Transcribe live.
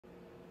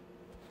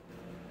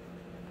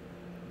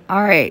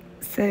All right.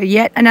 So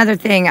yet another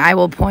thing I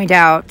will point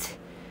out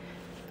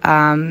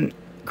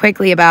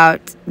quickly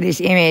about this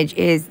image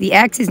is the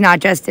X is not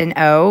just an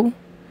O.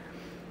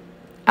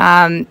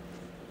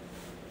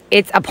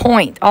 It's a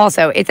point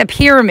also. It's a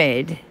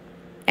pyramid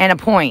and a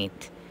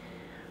point.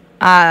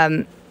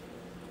 So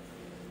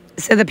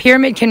the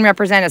pyramid can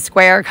represent a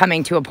square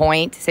coming to a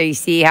point. So you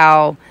see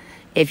how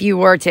if you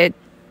were to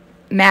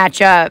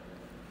match up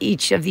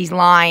each of these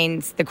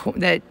lines,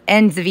 the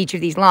ends of each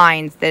of these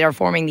lines that are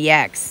forming the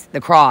X,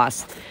 the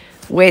cross,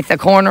 with the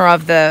corner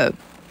of the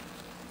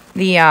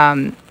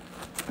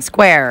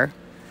square,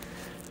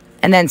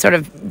 and then sort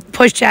of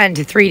push that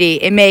into 3D,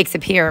 it makes a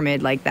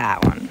pyramid like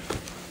that one.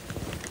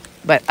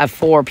 But a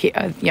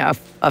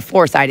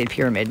four-sided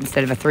pyramid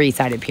instead of a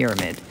three-sided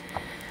pyramid.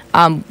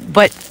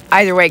 But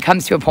either way, it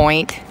comes to a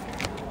point.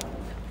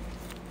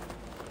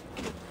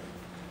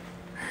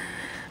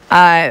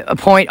 A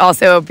point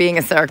also being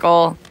a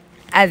circle,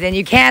 as in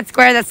you can't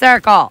square the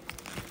circle.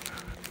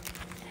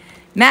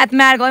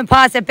 Mathematical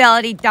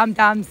impossibility,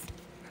 dum-dums.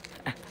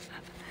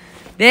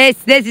 This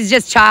is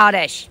just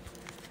childish.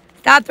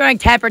 Stop throwing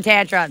temper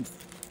tantrums.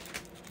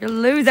 You're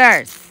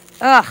losers.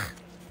 Ugh.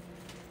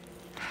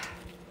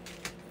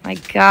 My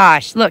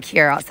gosh. Look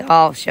here.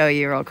 I'll show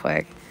you real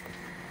quick.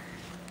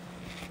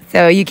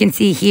 So you can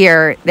see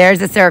here,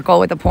 there's a circle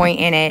with a point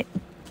in it.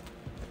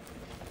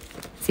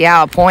 See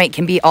how a point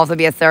can also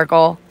be a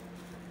circle?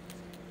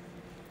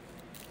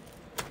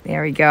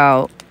 There we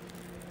go.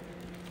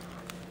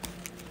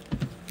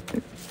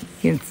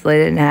 You can split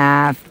it in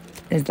half.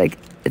 It's like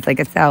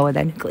a cell with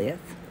a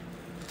nucleus.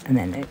 And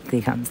then it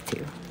becomes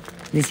two.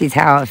 This is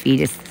how a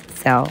fetus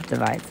cell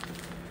divides.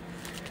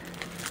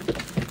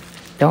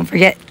 Don't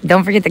forget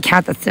to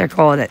count the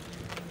circle that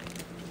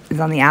is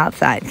on the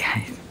outside,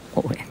 guys.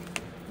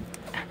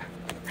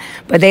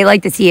 But they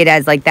like to see it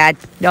as like that.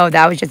 No,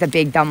 that was just a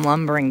big dumb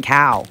lumbering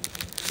cow.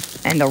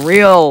 And the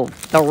real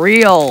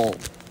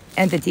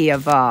entity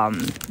of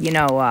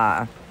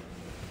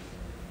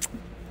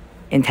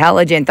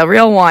intelligent. The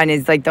real one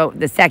is like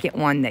the second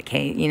one that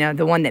came.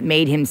 The one that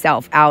made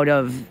himself out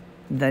of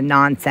the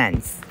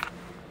nonsense.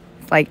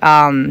 It's like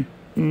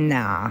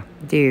nah,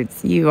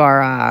 dudes, you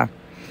are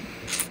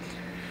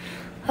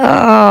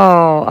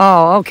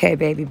oh, okay,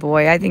 baby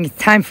boy. I think it's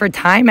time for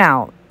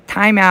timeout.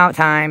 Timeout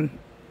time.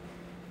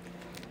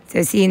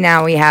 So see,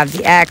 now we have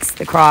the X,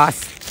 the cross,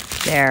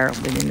 there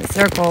within the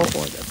circle,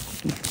 or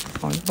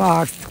the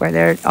box, square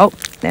there. Oh,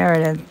 there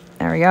it is.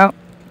 There we go.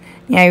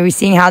 Yeah, we're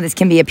seeing how this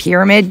can be a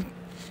pyramid.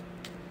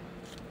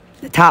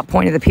 The top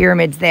point of the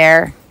pyramid's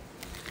there.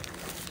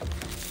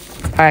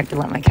 I have to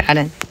let my cat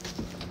in.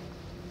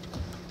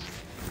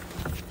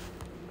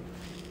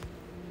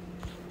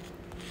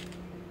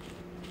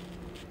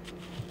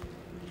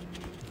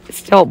 It's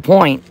still a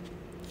point.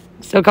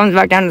 Still comes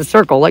back down to the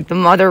circle, like the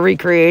mother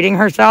recreating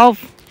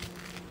herself.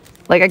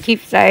 Like I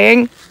keep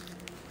saying.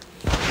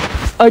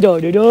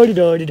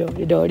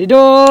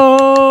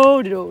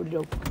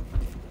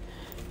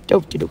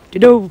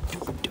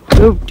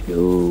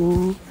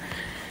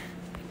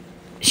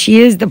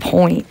 She is the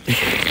point.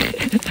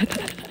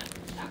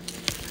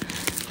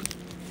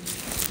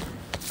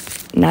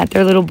 Not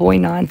their little boy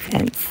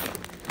nonsense.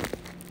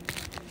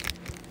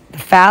 The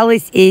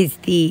phallus is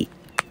the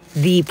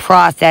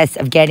process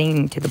of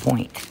getting to the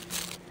point.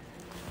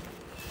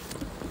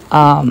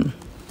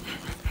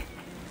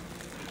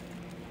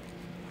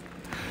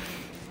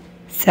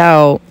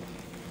 So,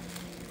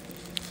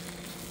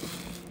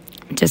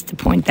 just to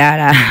point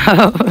that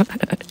out.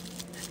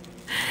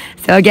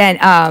 So again,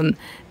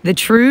 the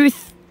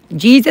truth,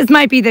 Jesus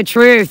might be the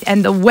truth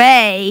and the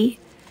way,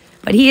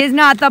 but he is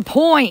not the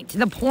point.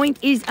 The point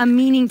is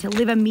to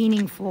live a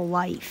meaningful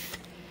life.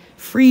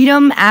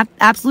 Freedom,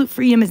 absolute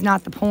freedom is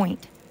not the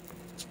point.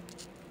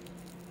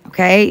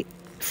 Okay?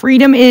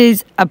 Freedom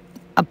is a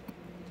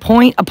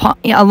point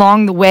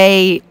along the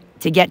way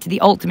to get to the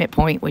ultimate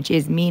point, which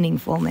is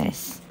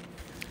meaningfulness.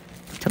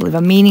 To live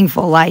a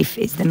meaningful life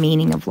is the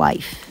meaning of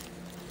life.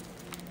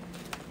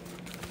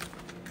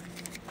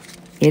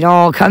 It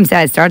all comes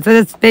out. It starts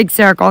with this big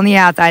circle on the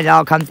outside. It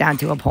all comes down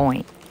to a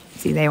point.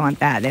 See, they want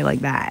that. They like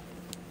that.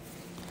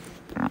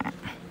 All right.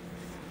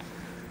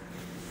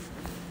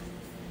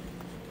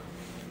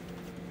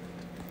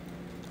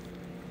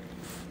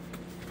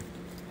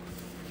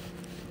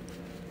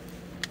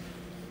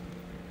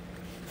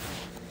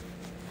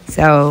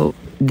 So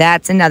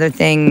that's another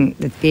thing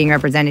that's being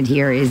represented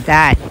here is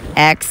that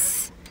X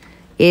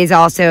is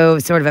also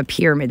sort of a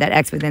pyramid. That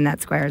X within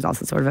that square is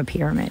also sort of a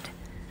pyramid.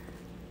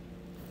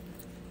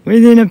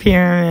 Within a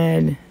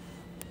pyramid.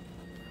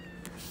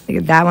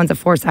 That one's a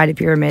four-sided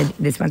pyramid.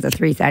 This one's a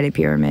three-sided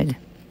pyramid.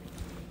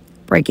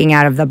 Breaking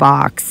out of the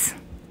box.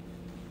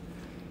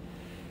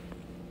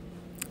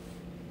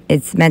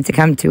 It's meant to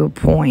come to a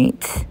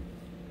point.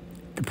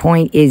 The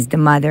point is the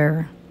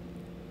mother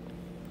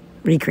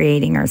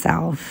recreating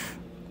herself.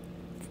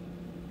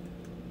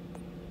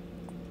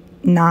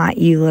 Not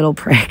you little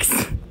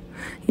pricks.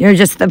 You're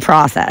just the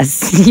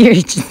process. You're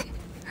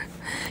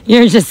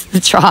just the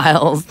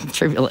trials and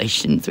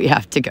tribulations we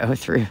have to go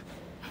through.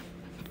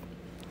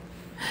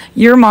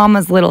 You're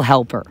mama's little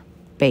helper,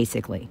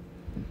 basically.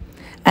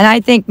 And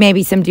I think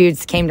maybe some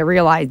dudes came to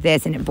realize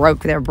this and it broke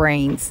their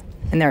brains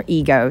and their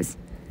egos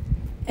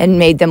and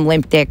made them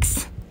limp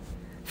dicks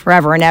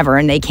forever and ever.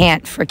 And they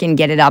can't freaking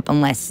get it up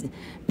unless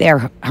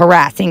they're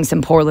harassing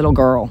some poor little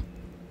girl.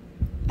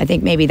 I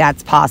think maybe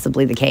that's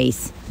possibly the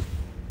case.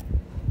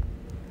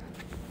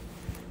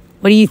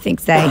 What do you think,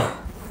 Say?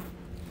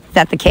 Is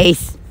that the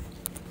case?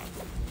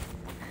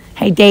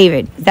 Hey,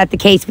 David, is that the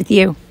case with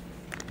you?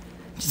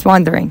 Just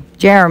wondering.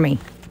 Jeremy.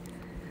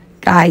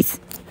 Guys.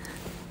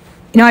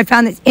 You know, I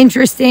found this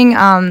interesting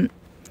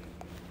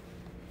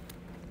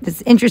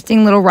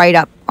little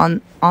write-up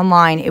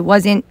online. It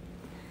wasn't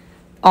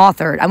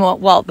authored.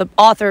 Well, the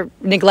author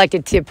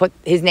neglected to put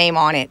his name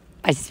on it.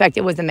 I suspect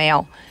it was a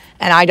male,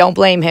 and I don't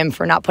blame him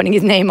for not putting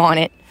his name on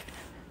it.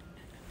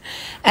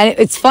 And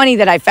it's funny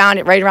that I found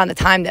it right around the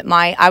time that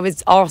my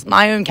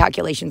own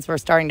calculations were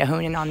starting to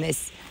hone in on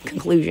this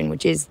conclusion,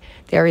 which is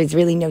there is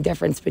really no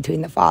difference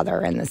between the father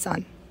and the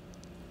son.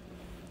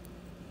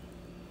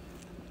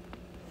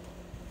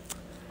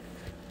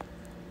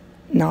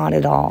 Not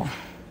at all.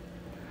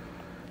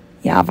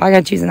 Yeah, if I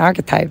gotta choose an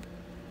archetype,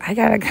 I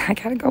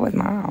gotta go with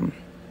mom,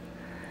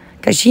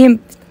 because she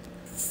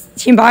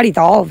embodies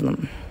all of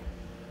them.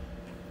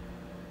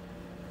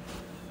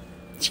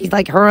 She's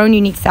like her own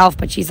unique self,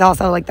 but she's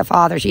also like the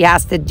father. She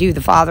has to do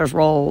the father's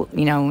role,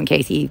 you know, in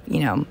case he, you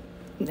know,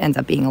 ends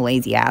up being a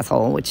lazy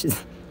asshole, which is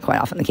quite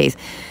often the case.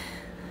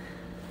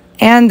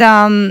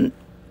 And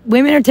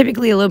women are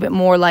typically a little bit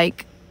more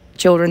like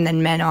children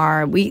than men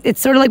are. It's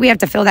sort of like we have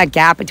to fill that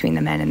gap between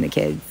the men and the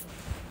kids.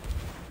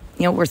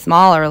 You know, we're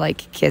smaller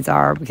like kids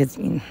are because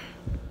we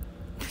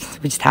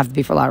just have to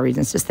be for a lot of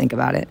reasons. Just think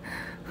about it.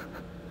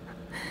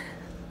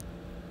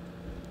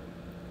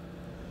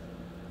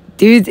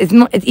 Dudes,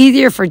 it's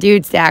easier for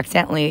dudes to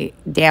accidentally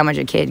damage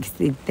a kid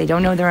because they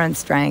don't know their own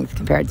strength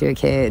compared to a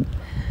kid.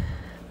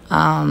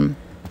 They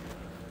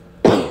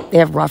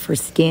have rougher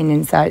skin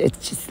inside.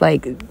 It's just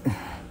like,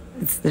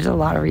 there's a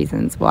lot of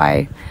reasons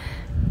why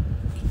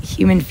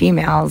human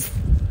females,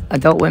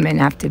 adult women,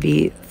 have to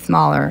be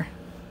smaller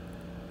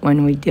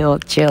when we deal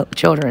with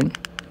children.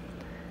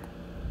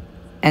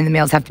 And the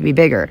males have to be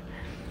bigger.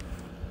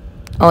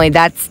 Only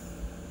that's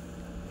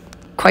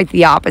quite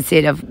the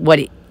opposite of what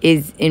it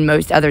is in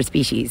most other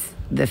species.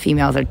 The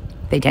females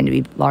they tend to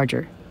be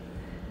larger.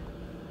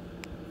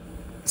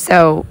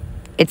 So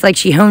it's like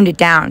she honed it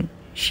down.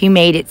 She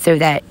made it so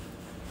that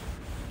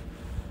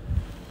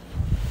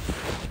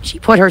she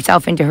put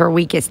herself into her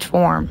weakest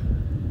form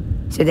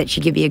so that she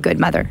could be a good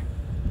mother.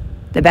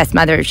 The best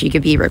mother she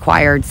could be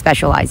required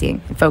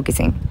specializing and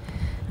focusing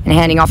and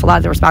handing off a lot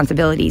of the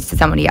responsibilities to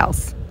somebody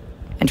else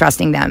and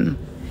trusting them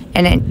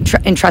and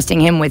entrusting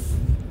him with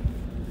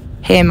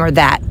him or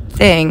that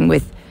thing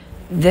with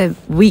the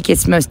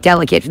weakest, most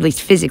delicate, at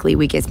least physically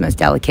weakest, most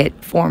delicate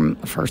form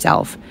of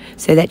herself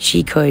so that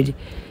she could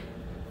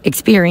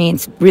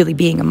experience really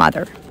being a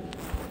mother.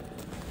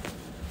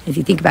 If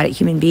you think about it,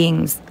 human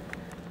beings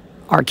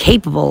are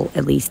capable,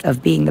 at least,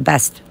 of being the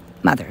best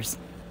mothers.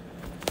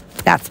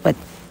 That's what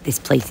this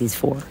place is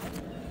for.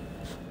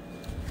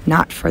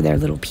 Not for their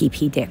little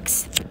pee-pee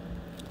dicks.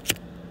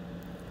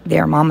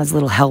 They're mama's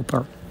little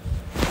helper.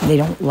 They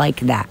don't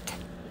like that.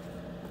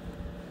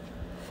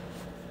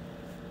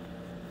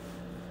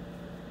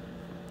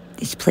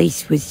 This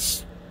place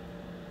was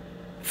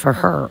for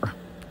her.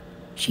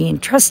 She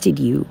entrusted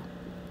you,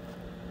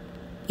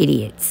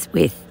 idiots,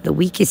 with the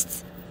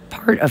weakest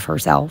part of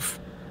herself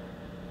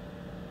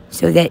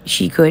so that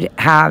she could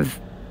have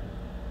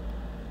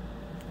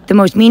the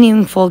most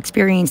meaningful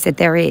experience that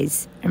there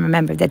is. And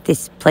remember that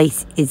this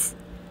place is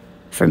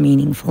for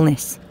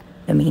meaningfulness.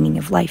 The meaning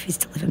of life is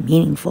to live a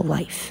meaningful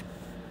life.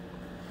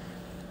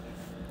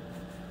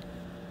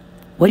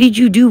 What did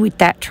you do with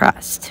that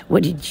trust?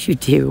 What did you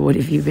do? What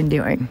have you been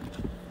doing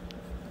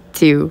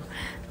to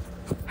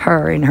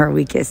her in her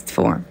weakest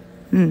form?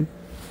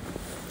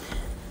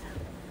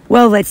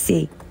 Well, let's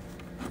see.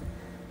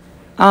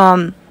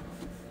 I'm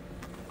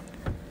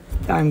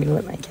going to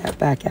let my cat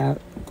back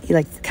out. He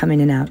likes to come in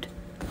and out.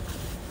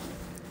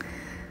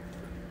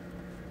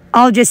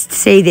 I'll just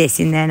say this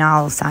and then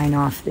I'll sign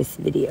off this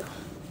video.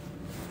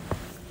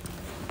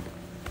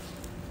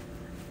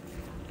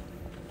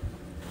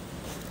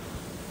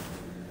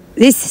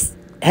 This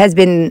has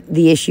been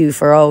the issue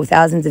for,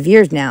 thousands of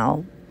years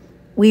now.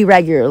 We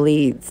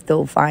regularly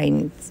still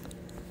find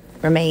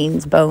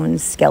remains,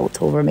 bones,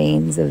 skeletal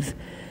remains of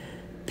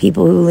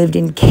people who lived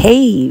in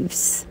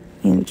caves,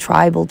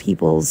 tribal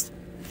peoples,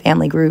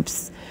 family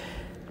groups,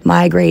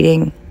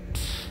 migrating.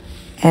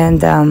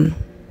 And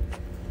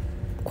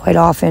quite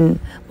often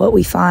what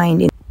we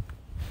find in